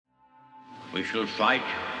We shall fight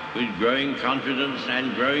with growing confidence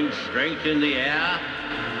and growing strength in the air.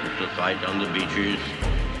 We shall fight on the beaches.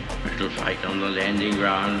 We shall fight on the landing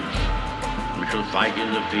grounds. We shall fight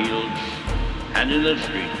in the fields and in the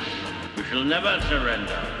streets. We shall never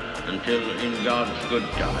surrender until, in God's good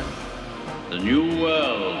time, the new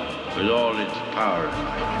world, with all its power and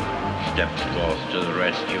might, steps forth to the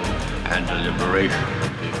rescue and the liberation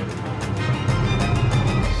of people.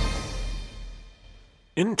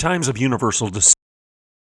 In times of universal dis-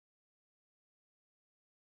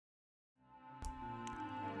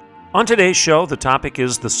 On today's show, the topic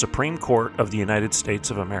is the Supreme Court of the United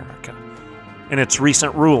States of America and its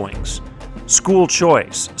recent rulings: school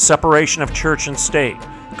choice, separation of church and state,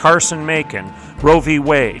 Carson-Macon, Roe v.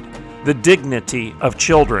 Wade, the dignity of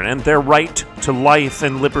children and their right to life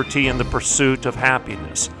and liberty and the pursuit of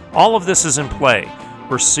happiness. All of this is in play.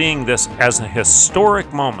 We're seeing this as a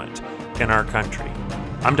historic moment in our country.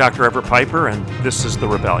 I'm Dr. Everett Piper, and this is The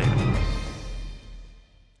Rebellion.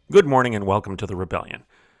 Good morning and welcome to The Rebellion.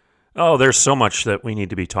 Oh, there's so much that we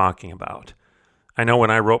need to be talking about. I know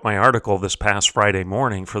when I wrote my article this past Friday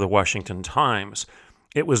morning for the Washington Times,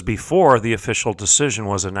 it was before the official decision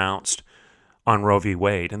was announced on Roe v.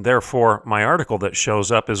 Wade, and therefore my article that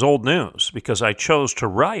shows up is old news because I chose to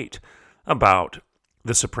write about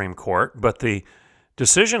the Supreme Court, but the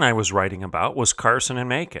decision I was writing about was Carson and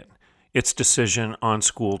Macon, its decision on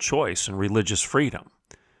school choice and religious freedom.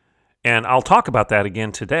 And I'll talk about that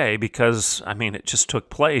again today because, it just took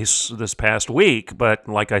place this past week, but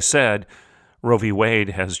like I said, Roe v. Wade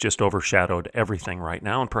has just overshadowed everything right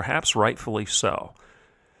now, and perhaps rightfully so.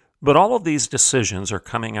 But all of these decisions are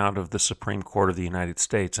coming out of the Supreme Court of the United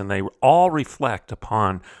States, and they all reflect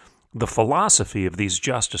upon the philosophy of these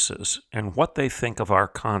justices and what they think of our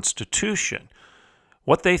Constitution,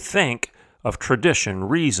 what they think of tradition,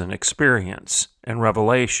 reason, experience, and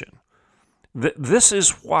revelation. This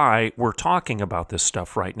is why we're talking about this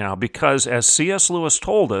stuff right now, because as C.S. Lewis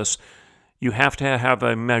told us, you have to have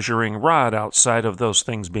a measuring rod outside of those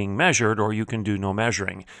things being measured, or you can do no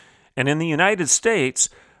measuring. And in the United States,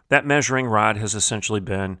 that measuring rod has essentially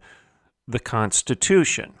been the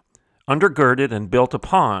Constitution, undergirded and built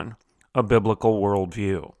upon a biblical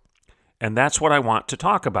worldview. And that's what I want to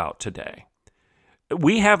talk about today.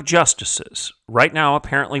 We have justices. Right now,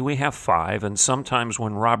 apparently, we have 5, and sometimes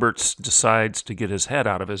when Roberts decides to get his head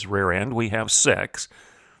out of his rear end, we have 6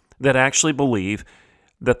 that actually believe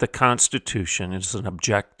that the Constitution is an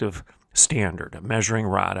objective standard, a measuring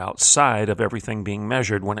rod outside of everything being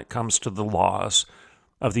measured when it comes to the laws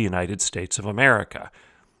of the United States of America.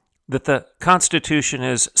 That the Constitution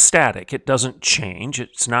is static. It doesn't change.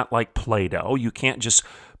 It's not like Play-Doh. You can't just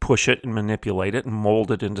push it and manipulate it and mold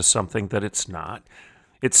it into something that it's not.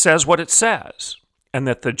 It says what it says, and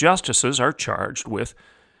that the justices are charged with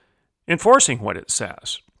enforcing what it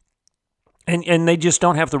says. And they just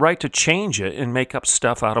don't have the right to change it and make up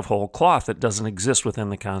stuff out of whole cloth that doesn't exist within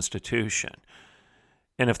the Constitution.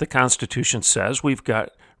 And if the Constitution says we've got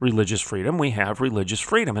religious freedom, we have religious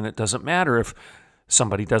freedom, and it doesn't matter if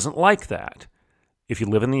somebody doesn't like that. If you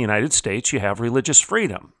live in the United States, you have religious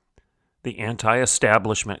freedom. The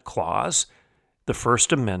Anti-Establishment Clause, the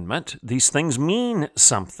First Amendment, these things mean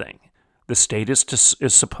something. The state is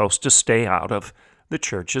supposed to stay out of the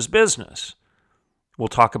church's business. We'll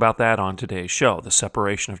talk about that on today's show, the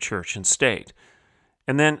separation of church and state.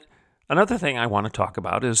 And then another thing I want to talk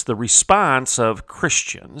about is the response of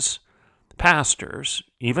Christians, pastors,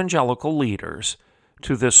 evangelical leaders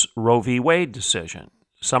to this Roe v. Wade decision.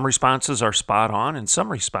 Some responses are spot on, and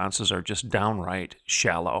some responses are just downright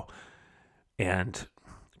shallow and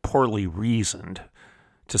poorly reasoned,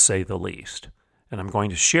 to say the least. And I'm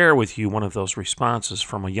going to share with you one of those responses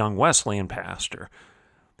from a young Wesleyan pastor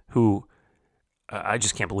who I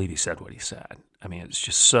just can't believe he said what he said. It's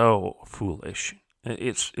just so foolish.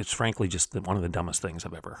 It's frankly just one of the dumbest things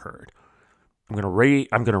I've ever heard. I'm going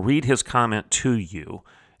to read his comment to you,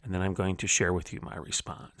 and then I'm going to share with you my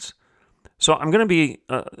response. So I'm going to be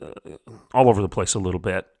all over the place a little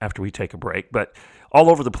bit after we take a break, but all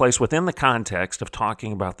over the place within the context of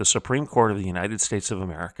talking about the Supreme Court of the United States of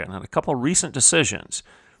America and a couple of recent decisions,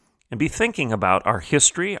 and be thinking about our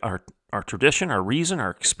history, our tradition, our reason, our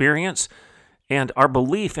experience, and our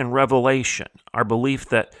belief in revelation, our belief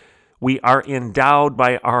that we are endowed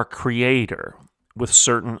by our Creator with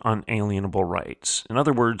certain unalienable rights. In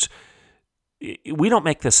other words, we don't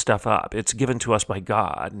make this stuff up. It's given to us by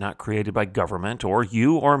God, not created by government or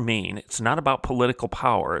you or me. It's not about political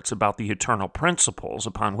power. It's about the eternal principles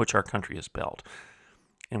upon which our country is built.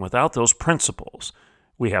 And without those principles,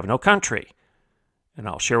 we have no country. And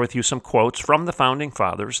I'll share with you some quotes from the Founding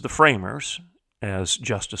Fathers, the framers, as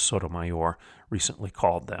Justice Sotomayor recently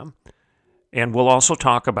called them. And we'll also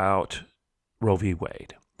talk about Roe v.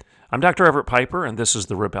 Wade. I'm Dr. Everett Piper, and this is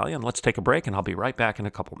The Rebellion. Let's take a break, and I'll be right back in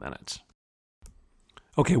a couple minutes.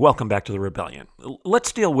 Okay, welcome back to The Rebellion.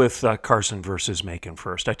 Let's deal with Carson versus Macon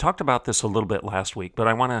first. I talked about this a little bit last week, but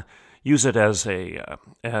I want to use it as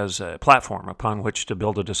a platform upon which to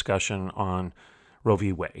build a discussion on Roe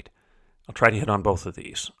v. Wade. I'll try to hit on both of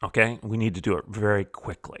these, okay? We need to do it very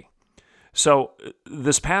quickly. So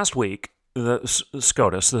this past week, the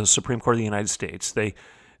SCOTUS, the Supreme Court of the United States, they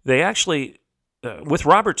actually, with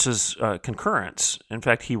Roberts' concurrence, in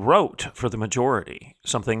fact, he wrote for the majority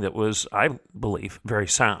something that was, I believe, very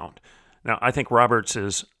sound. Now, I think Roberts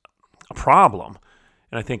is a problem,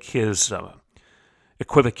 and I think his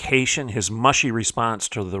equivocation, his mushy response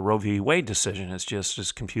to the Roe v. Wade decision is just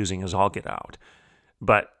as confusing as all get out.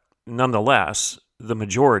 But nonetheless, the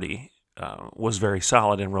majority was very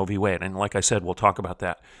solid in Roe v. Wade. And like I said, we'll talk about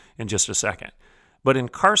that in just a second. But in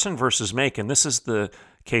Carson versus Macon, this is the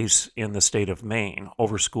case in the state of Maine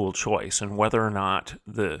over school choice and whether or not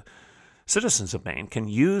the citizens of Maine can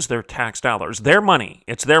use their tax dollars, their money.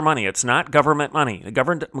 It's their money. It's not government money. The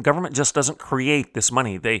government just doesn't create this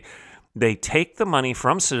money. They take the money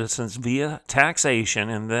from citizens via taxation,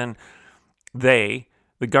 and then the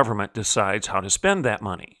government, decides how to spend that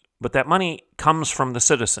money. But that money comes from the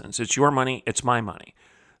citizens. It's your money, it's my money.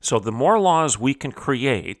 So the more laws we can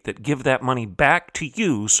create that give that money back to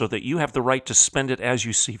you so that you have the right to spend it as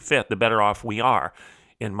you see fit, the better off we are,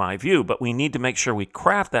 in my view. But we need to make sure we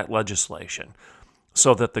craft that legislation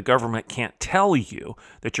so that the government can't tell you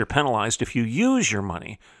that you're penalized if you use your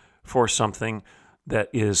money for something that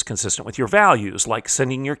is consistent with your values, like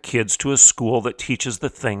sending your kids to a school that teaches the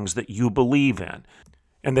things that you believe in.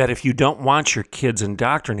 And that if you don't want your kids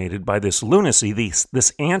indoctrinated by this lunacy,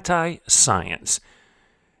 this anti-science,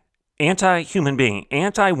 anti-human being,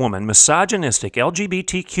 anti-woman, misogynistic,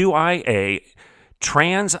 LGBTQIA,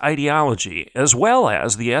 trans ideology, as well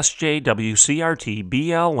as the SJW, CRT,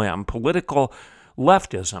 BLM, political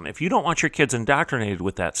leftism, if you don't want your kids indoctrinated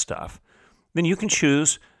with that stuff, then you can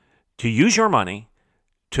choose to use your money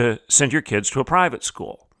to send your kids to a private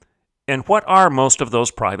school. And what are most of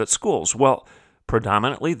those private schools? Well,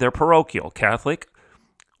 predominantly, they're parochial, Catholic,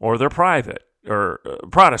 or they're private or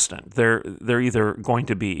Protestant. They're either going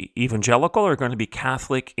to be evangelical or going to be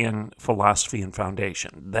Catholic in philosophy and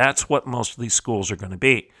foundation. That's what most of these schools are going to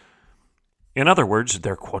be. In other words,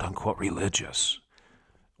 they're quote-unquote religious.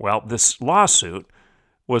 Well, this lawsuit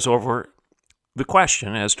was over the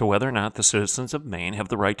question as to whether or not the citizens of Maine have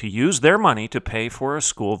the right to use their money to pay for a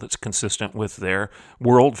school that's consistent with their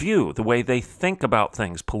worldview, the way they think about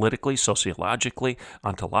things politically, sociologically,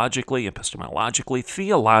 ontologically, epistemologically,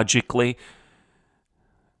 theologically,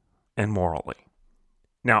 and morally.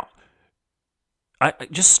 Now, I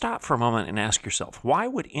just stop for a moment and ask yourself, why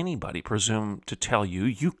would anybody presume to tell you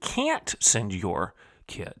you can't send your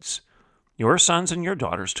kids, your sons and your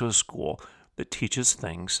daughters, to a school that teaches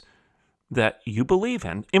things that you believe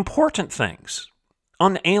in, important things,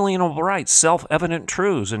 unalienable rights, self-evident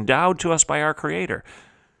truths endowed to us by our Creator?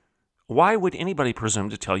 Why would anybody presume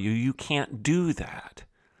to tell you you can't do that?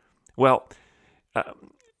 Well,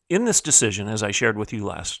 in this decision, as I shared with you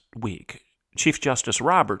last week, Chief Justice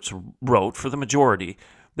Roberts wrote for the majority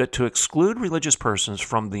that to exclude religious persons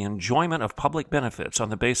from the enjoyment of public benefits on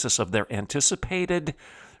the basis of their anticipated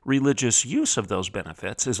religious use of those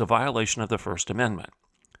benefits is a violation of the First Amendment.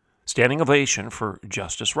 Standing ovation for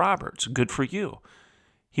Justice Roberts. Good for you.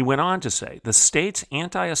 He went on to say, the state's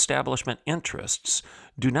anti-establishment interests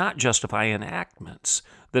do not justify enactments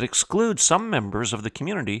that exclude some members of the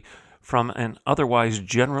community from an otherwise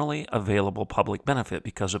generally available public benefit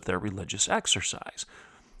because of their religious exercise.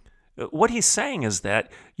 What he's saying is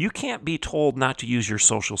that you can't be told not to use your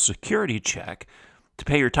Social Security check to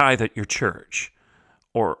pay your tithe at your church,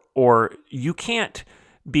 or you can't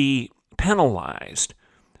be penalized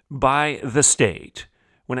by the state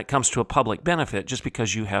when it comes to a public benefit just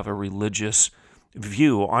because you have a religious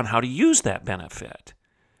view on how to use that benefit.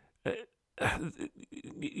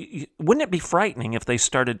 Wouldn't it be frightening if they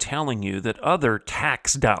started telling you that other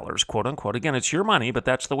tax dollars, quote unquote, again, it's your money, but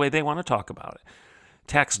that's the way they want to talk about it,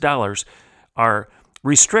 tax dollars are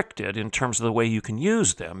restricted in terms of the way you can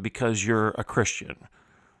use them because you're a Christian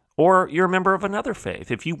or you're a member of another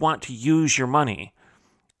faith. If you want to use your money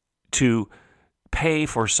to pay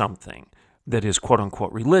for something that is quote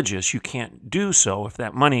unquote religious, you can't do so if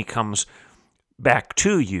that money comes back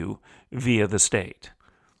to you via the state.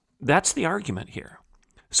 That's the argument here.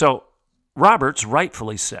 So Roberts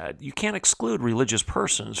rightfully said, you can't exclude religious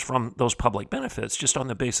persons from those public benefits just on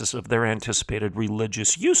the basis of their anticipated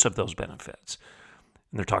religious use of those benefits.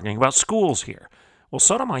 And they're talking about schools here. Well,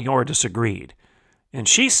 Sotomayor disagreed, and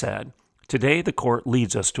she said, today the court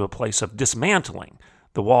leads us to a place of dismantling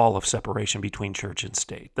the wall of separation between church and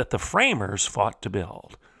state that the framers fought to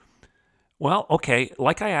build. Well, okay,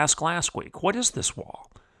 like I asked last week, what is this wall?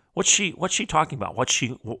 What's she talking about?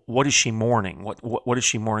 What is she mourning? What is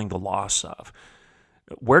she mourning the loss of?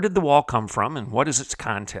 Where did the wall come from, and what is its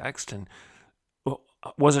context? And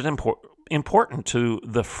was it important to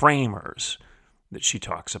the framers that she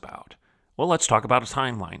talks about? Well, let's talk about a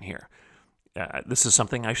timeline here. This is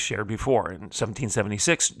something I've shared before. In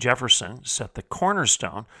 1776, Jefferson set the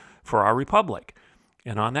cornerstone for our republic.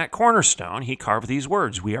 And on that cornerstone, he carved these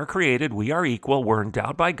words: we are created, we are equal, we're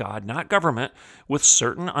endowed by God, not government, with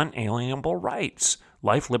certain unalienable rights,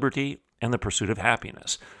 life, liberty, and the pursuit of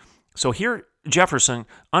happiness. So here, Jefferson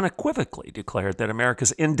unequivocally declared that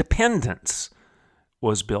America's independence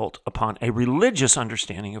was built upon a religious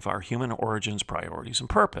understanding of our human origins, priorities, and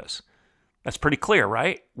purpose. That's pretty clear,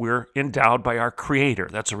 right? We're endowed by our Creator.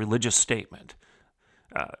 That's a religious statement.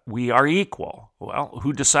 We are equal. Well,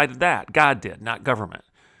 who decided that? God did, not government.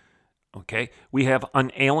 Okay? We have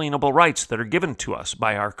unalienable rights that are given to us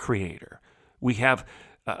by our Creator. We have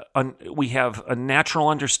a natural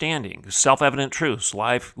understanding, self-evident truths,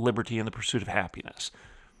 life, liberty, and the pursuit of happiness.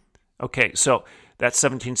 Okay, so that's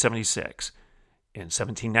 1776. In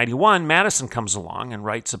 1791, Madison comes along and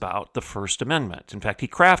writes about the First Amendment. In fact, he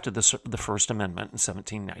crafted the First Amendment in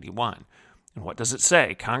 1791. And what does it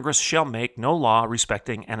say? Congress shall make no law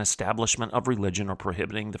respecting an establishment of religion or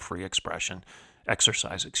prohibiting the free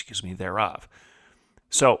exercise thereof.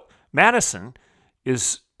 So Madison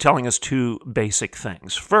is telling us two basic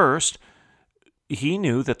things. First, he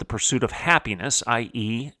knew that the pursuit of happiness,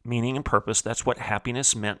 i.e., meaning and purpose, that's what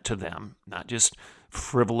happiness meant to them, not just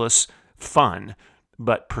frivolous fun,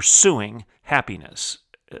 but pursuing happiness,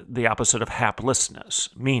 the opposite of haplessness,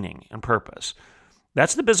 meaning and purpose.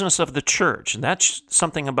 That's the business of the church, and that's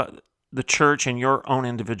something about the church and your own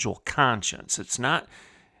individual conscience. It's not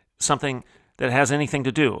something that has anything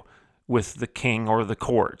to do with the king or the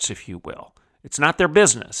courts, if you will. It's not their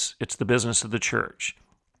business. It's the business of the church.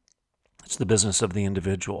 It's the business of the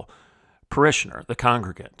individual parishioner, the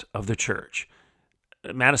congregant of the church.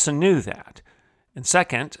 Madison knew that. And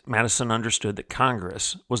second, Madison understood that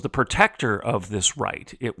Congress was the protector of this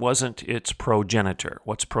right. It wasn't its progenitor.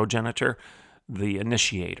 What's progenitor? The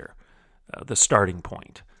initiator, the starting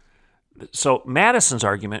point. So Madison's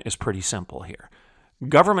argument is pretty simple here.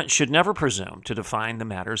 Government should never presume to define the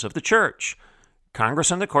matters of the church. Congress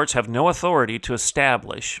and the courts have no authority to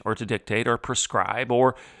establish or to dictate or prescribe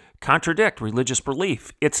or contradict religious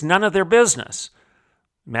belief. It's none of their business.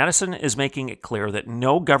 Madison is making it clear that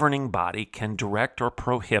no governing body can direct or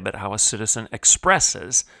prohibit how a citizen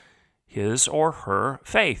expresses his or her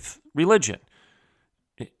faith, religion.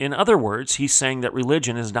 In other words, he's saying that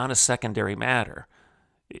religion is not a secondary matter.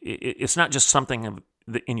 It's not just something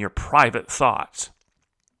in your private thoughts.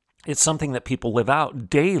 It's something that people live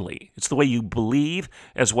out daily. It's the way you believe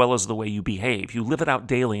as well as the way you behave. You live it out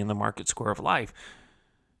daily in the market square of life.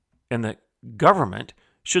 And the government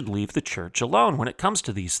should leave the church alone when it comes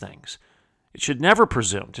to these things. It should never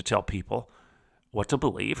presume to tell people what to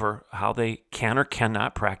believe or how they can or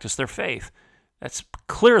cannot practice their faith. That's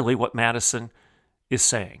clearly what Madison is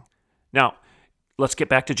saying. Now, let's get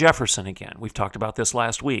back to Jefferson again. We've talked about this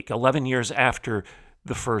last week. 11 years after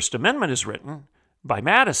the First Amendment is written by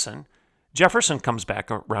Madison, Jefferson comes back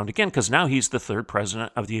around again because now he's the third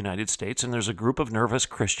president of the United States, and there's a group of nervous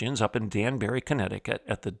Christians up in Danbury, Connecticut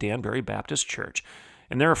at the Danbury Baptist Church,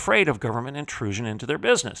 and they're afraid of government intrusion into their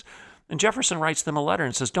business. And Jefferson writes them a letter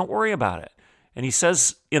and says, don't worry about it. And he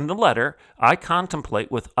says in the letter, I contemplate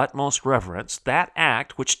with utmost reverence that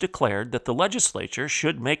act which declared that the legislature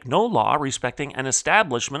should make no law respecting an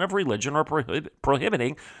establishment of religion or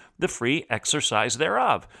prohibiting the free exercise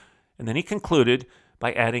thereof. And then he concluded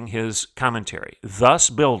by adding his commentary, thus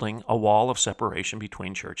building a wall of separation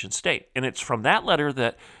between church and state. And it's from that letter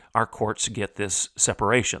that our courts get this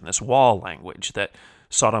separation, this wall language that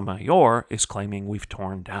Sotomayor is claiming we've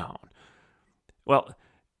torn down. Well,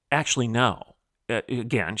 actually, no.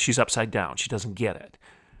 Again, she's upside down. She doesn't get it.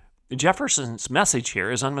 Jefferson's message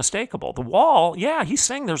here is unmistakable. The wall, yeah, he's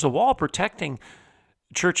saying there's a wall protecting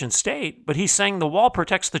church and state, but he's saying the wall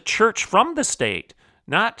protects the church from the state,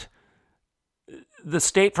 not the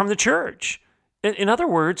state from the church. In other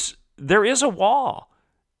words, there is a wall,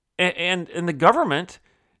 and the government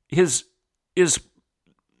is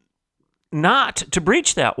not to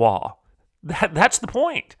breach that wall. That's the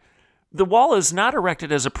point. The wall is not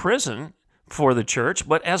erected as a prison for the church,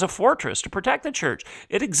 but as a fortress to protect the church.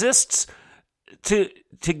 It exists to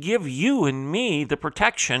give you and me the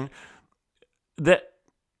protection that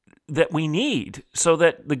we need, so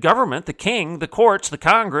that the government, the king, the courts, the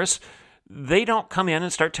Congress, they don't come in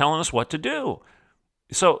and start telling us what to do.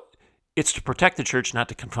 So it's to protect the church, not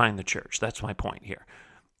to confine the church. That's my point here.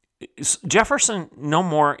 Jefferson no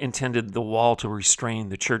more intended the wall to restrain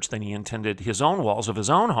the church than he intended his own walls of his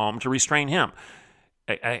own home to restrain him.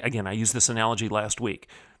 I used this analogy last week.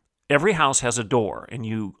 Every house has a door, and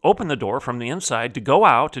you open the door from the inside to go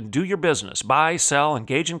out and do your business, buy, sell,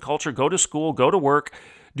 engage in culture, go to school, go to work,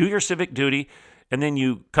 do your civic duty, and then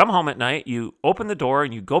you come home at night, you open the door,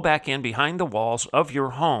 and you go back in behind the walls of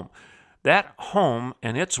your home. That home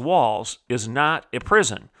and its walls is not a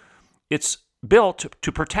prison. It's built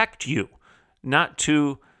to protect you, not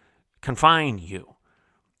to confine you.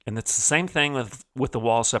 And it's the same thing with the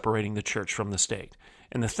wall separating the church from the state.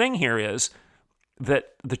 And the thing here is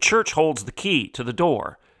that the church holds the key to the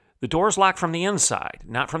door. The door is locked from the inside,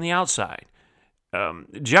 not from the outside.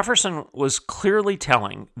 Jefferson was clearly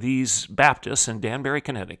telling these Baptists in Danbury,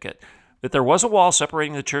 Connecticut, that there was a wall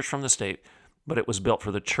separating the church from the state, but it was built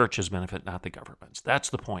for the church's benefit, not the government's. That's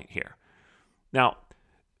the point here. Now,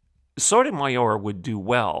 Sotomayor would do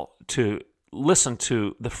well to listen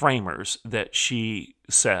to the framers that she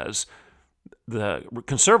says the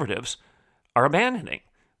conservatives are abandoning.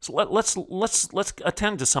 So let's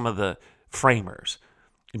attend to some of the framers.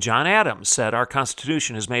 John Adams said our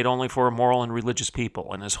Constitution is made only for a moral and religious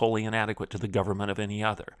people and is wholly inadequate to the government of any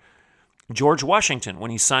other. George Washington,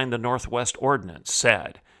 when he signed the Northwest Ordinance,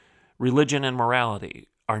 said religion and morality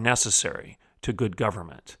are necessary to good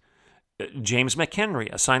government. James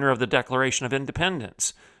McHenry, a signer of the Declaration of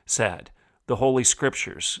Independence, said the Holy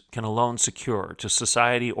Scriptures can alone secure to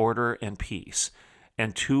society order and peace,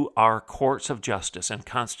 and to our courts of justice and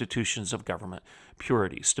constitutions of government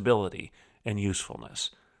purity, stability, and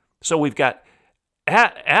usefulness. So we've got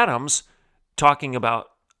Adams talking about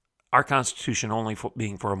our Constitution only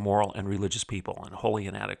being for a moral and religious people and wholly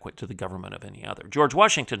inadequate to the government of any other. George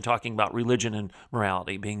Washington talking about religion and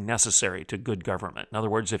morality being necessary to good government. In other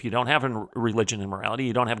words, if you don't have religion and morality,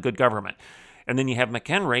 you don't have good government. And then you have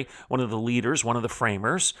McHenry, one of the leaders, one of the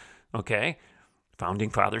framers,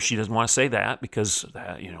 founding father. She doesn't want to say that because,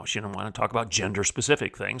 she doesn't want to talk about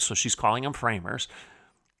gender-specific things, so she's calling them framers.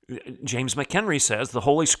 James McHenry says the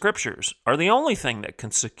Holy Scriptures are the only thing that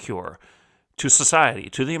can secure to society,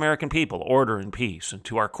 to the American people, order and peace, and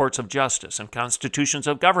to our courts of justice and constitutions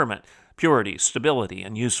of government, purity, stability,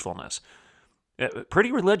 and usefulness.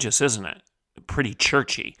 Pretty religious, isn't it? Pretty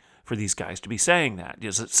churchy for these guys to be saying that.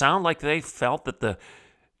 Does it sound like they felt that the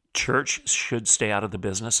church should stay out of the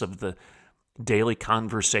business of the daily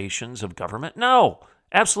conversations of government? No,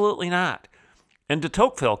 absolutely not. And de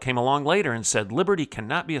Tocqueville came along later and said, liberty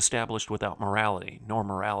cannot be established without morality, nor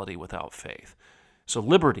morality without faith. So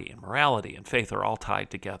liberty and morality and faith are all tied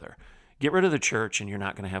together. Get rid of the church and you're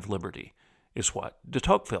not going to have liberty, is what de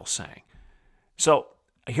Tocqueville's saying. So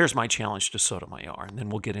here's my challenge to Sotomayor, and then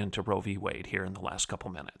we'll get into Roe v. Wade here in the last couple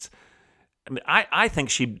minutes. I think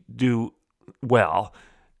she'd do well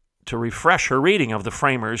to refresh her reading of the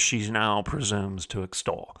framers she now presumes to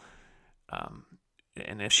extol.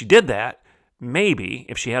 And if she did that, maybe,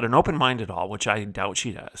 if she had an open mind at all, which I doubt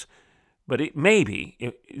she does, but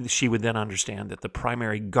she would then understand that the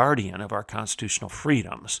primary guardian of our constitutional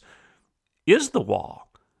freedoms is the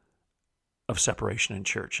wall of separation in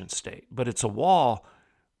church and state. But it's a wall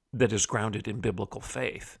that is grounded in biblical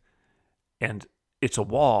faith. And it's a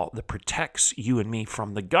wall that protects you and me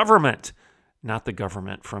from the government, not the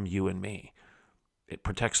government from you and me. It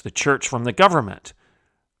protects the church from the government,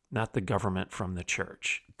 not the government from the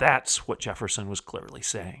church. That's what Jefferson was clearly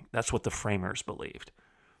saying. That's what the framers believed.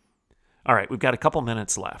 All right, we've got a couple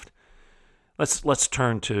minutes left. Let's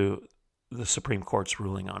turn to the Supreme Court's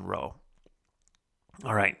ruling on Roe.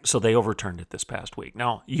 All right, so they overturned it this past week.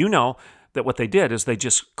 Now, you know that what they did is they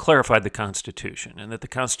just clarified the Constitution, and that the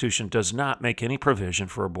Constitution does not make any provision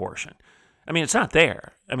for abortion. I mean, it's not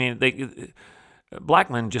there. I mean,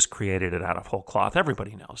 Blackmun just created it out of whole cloth.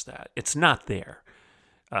 Everybody knows that. It's not there.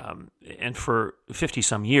 And for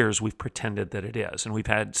 50-some years, we've pretended that it is. And we've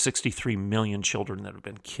had 63 million children that have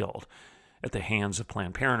been killed at the hands of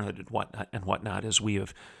Planned Parenthood and whatnot, as we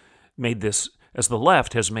have made this, as the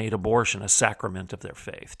left has made abortion a sacrament of their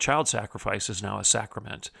faith. Child sacrifice is now a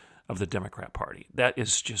sacrament of the Democrat Party. That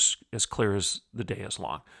is just as clear as the day is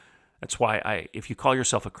long. That's why if you call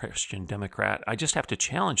yourself a Christian Democrat, I just have to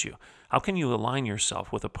challenge you. How can you align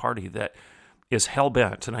yourself with a party that is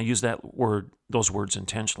hell-bent, and I use those words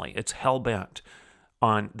intentionally, it's hell-bent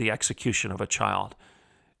on the execution of a child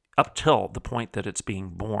up till the point that it's being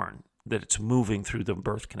born, that it's moving through the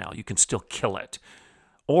birth canal. You can still kill it.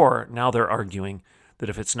 Or now they're arguing that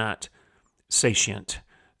if it's not sentient,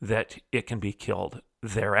 that it can be killed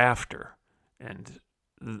thereafter. And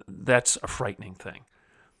that's a frightening thing.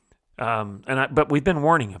 But we've been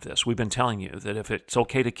warning of this. We've been telling you that if it's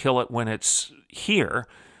okay to kill it when it's here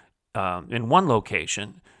in one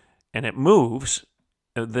location and it moves,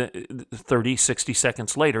 30, 60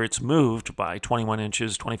 seconds later, it's moved by 21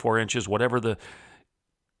 inches, 24 inches, whatever the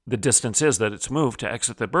distance is that it's moved to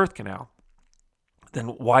exit the birth canal, then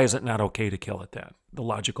why is it not okay to kill it then? The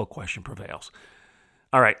logical question prevails.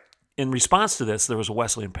 All right. In response to this, there was a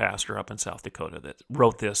Wesleyan pastor up in South Dakota that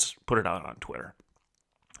wrote this, put it out on Twitter.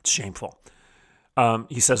 It's shameful.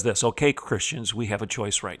 He says this: okay, Christians, we have a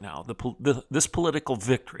choice right now. This political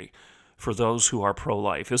victory for those who are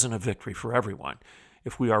pro-life isn't a victory for everyone.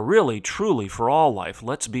 If we are really, truly for all life,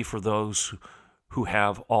 let's be for those who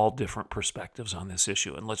have all different perspectives on this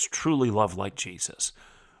issue, and let's truly love like Jesus.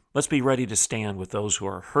 Let's be ready to stand with those who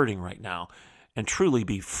are hurting right now and truly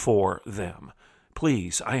be for them.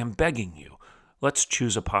 Please, I am begging you, let's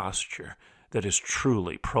choose a posture that is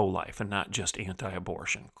truly pro-life and not just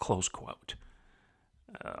anti-abortion, close quote.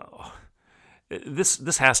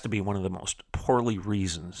 This has to be one of the most poorly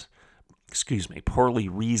reasoned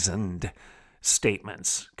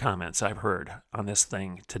comments I've heard on this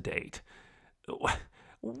thing to date.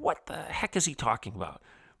 What the heck is he talking about?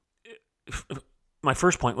 My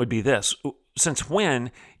first point would be this: since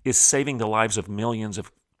when is saving the lives of millions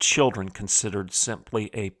of children considered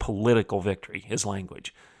simply a political victory? His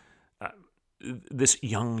language. This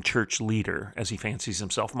young church leader, as he fancies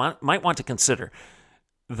himself, might want to consider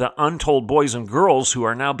the untold boys and girls who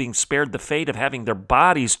are now being spared the fate of having their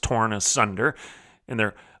bodies torn asunder and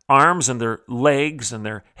their arms and their legs and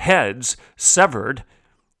their heads severed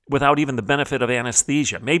without even the benefit of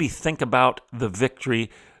anesthesia. Maybe think about the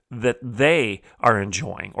victory that they are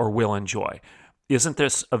enjoying or will enjoy. Isn't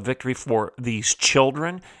this a victory for these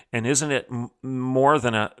children? And isn't it more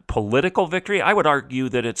than a political victory? I would argue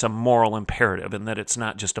that it's a moral imperative and that it's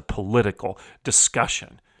not just a political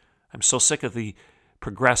discussion. I'm so sick of the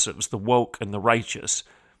progressives, the woke and the righteous,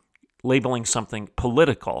 labeling something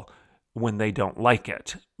political when they don't like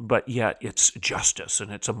it, but yet it's justice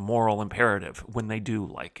and it's a moral imperative when they do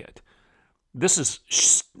like it. This is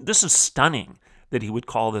stunning that he would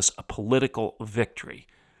call this a political victory.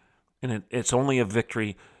 And it's only a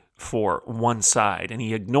victory for one side. And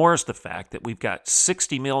he ignores the fact that we've got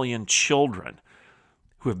 60 million children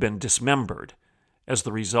who have been dismembered as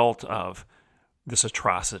the result of this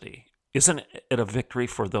atrocity. Isn't it a victory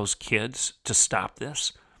for those kids to stop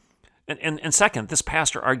this? And second, this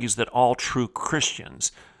pastor argues that all true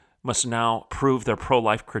Christians must now prove their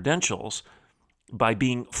pro-life credentials by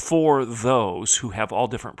being for those who have all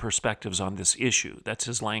different perspectives on this issue. That's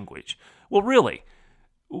his language. Well, really,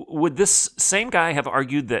 would this same guy have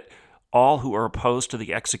argued that all who are opposed to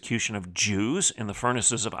the execution of Jews in the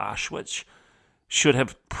furnaces of Auschwitz should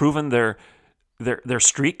have proven their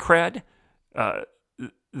street cred,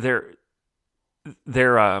 their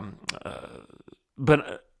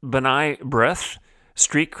B'nai B'rith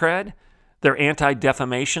street cred, their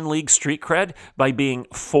Anti-Defamation League street cred by being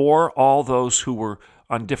for all those who were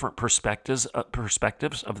on different perspectives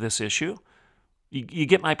of this issue? You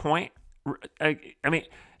get my point? I mean,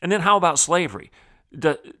 and then how about slavery?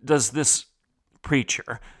 Does this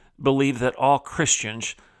preacher believe that all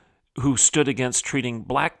Christians who stood against treating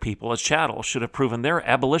black people as chattel should have proven their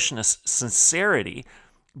abolitionist sincerity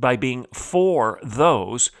by being for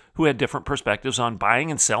those who had different perspectives on buying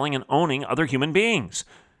and selling and owning other human beings?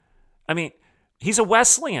 I mean, he's a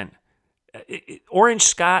Wesleyan. Orange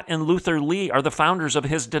Scott and Luther Lee are the founders of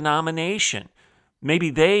his denomination. Maybe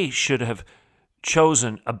they should have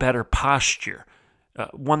chosen a better posture,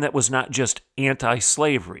 one that was not just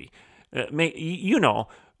anti-slavery,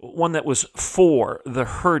 one that was for the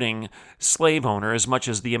hurting slave owner as much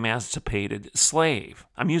as the emancipated slave.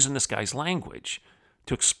 I'm using this guy's language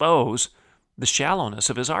to expose the shallowness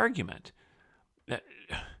of his argument.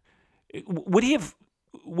 Would he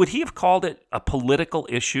have called it a political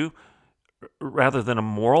issue rather than a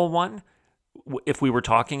moral one if we were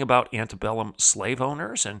talking about antebellum slave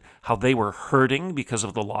owners and how they were hurting because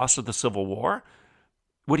of the loss of the Civil War?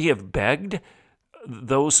 Would he have begged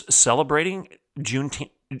those celebrating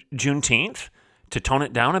Juneteenth to tone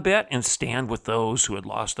it down a bit and stand with those who had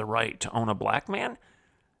lost the right to own a black man?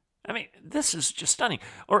 I mean, this is just stunning.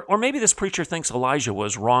 Or maybe this preacher thinks Elijah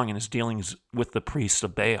was wrong in his dealings with the priests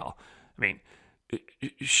of Baal. I mean,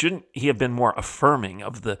 shouldn't he have been more affirming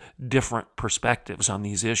of the different perspectives on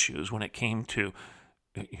these issues when it came to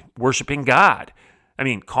worshiping God. I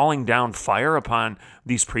mean, calling down fire upon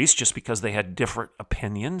these priests just because they had different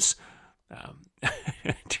opinions.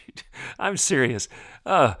 I'm serious.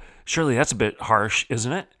 Surely that's a bit harsh,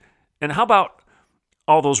 isn't it? And how about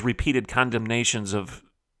all those repeated condemnations of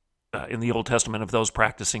in the Old Testament of those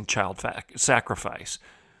practicing child sacrifice,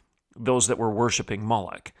 those that were worshiping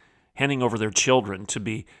Moloch, handing over their children to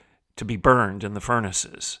be burned in the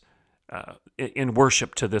furnaces in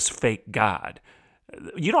worship to this fake god?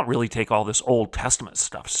 You don't really take all this Old Testament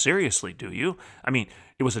stuff seriously, do you? I mean,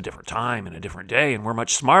 it was a different time and a different day, and we're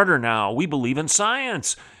much smarter now. We believe in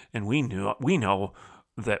science, and we know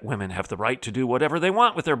that women have the right to do whatever they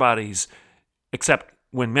want with their bodies, except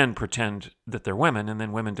when men pretend that they're women, and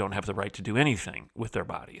then women don't have the right to do anything with their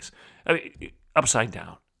bodies. I mean, upside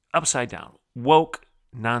down, woke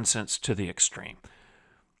nonsense to the extreme.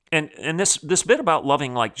 And this bit about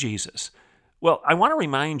loving like Jesus, well, I want to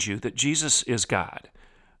remind you that Jesus is God,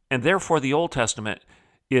 and therefore the Old Testament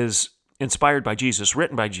is inspired by Jesus,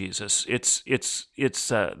 written by Jesus. It's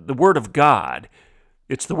the Word of God.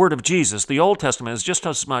 It's the Word of Jesus. The Old Testament is just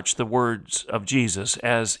as much the words of Jesus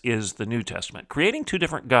as is the New Testament, creating two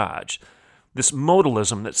different gods. This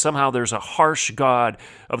modalism that somehow there's a harsh God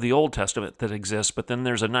of the Old Testament that exists, but then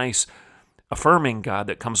there's a nice affirming God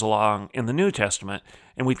that comes along in the New Testament,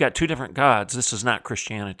 and we've got two different gods. This is not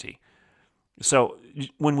Christianity. So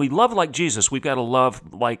when we love like Jesus, we've got to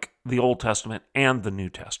love like the Old Testament and the New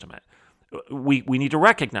Testament. We need to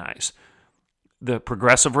recognize the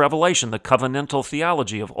progressive revelation, the covenantal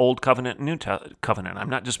theology of Old Covenant and New Covenant. I'm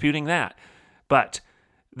not disputing that. But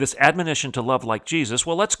this admonition to love like Jesus,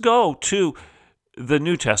 well, let's go to the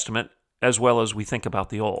New Testament as well as we think about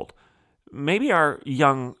the Old. Maybe our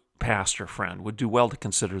young pastor friend would do well to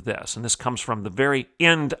consider this, and this comes from the very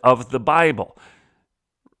end of the Bible,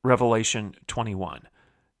 Revelation 21.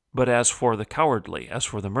 But as for the cowardly, as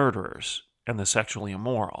for the murderers and the sexually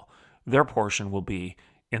immoral, their portion will be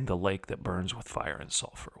in the lake that burns with fire and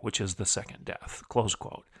sulfur, which is the second death, close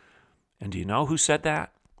quote. And do you know who said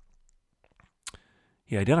that?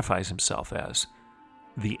 He identifies himself as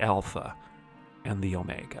the Alpha and the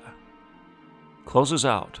Omega. Closes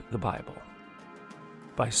out the Bible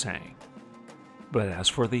by saying, but as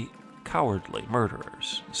for the cowardly,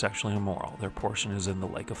 murderers, sexually immoral, their portion is in the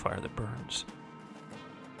lake of fire that burns,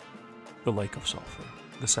 the lake of sulfur,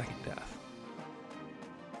 the second death.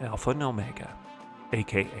 Alpha and Omega,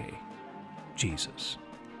 a.k.a. Jesus.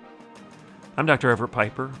 I'm Dr. Everett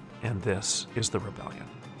Piper, and this is The Rebellion.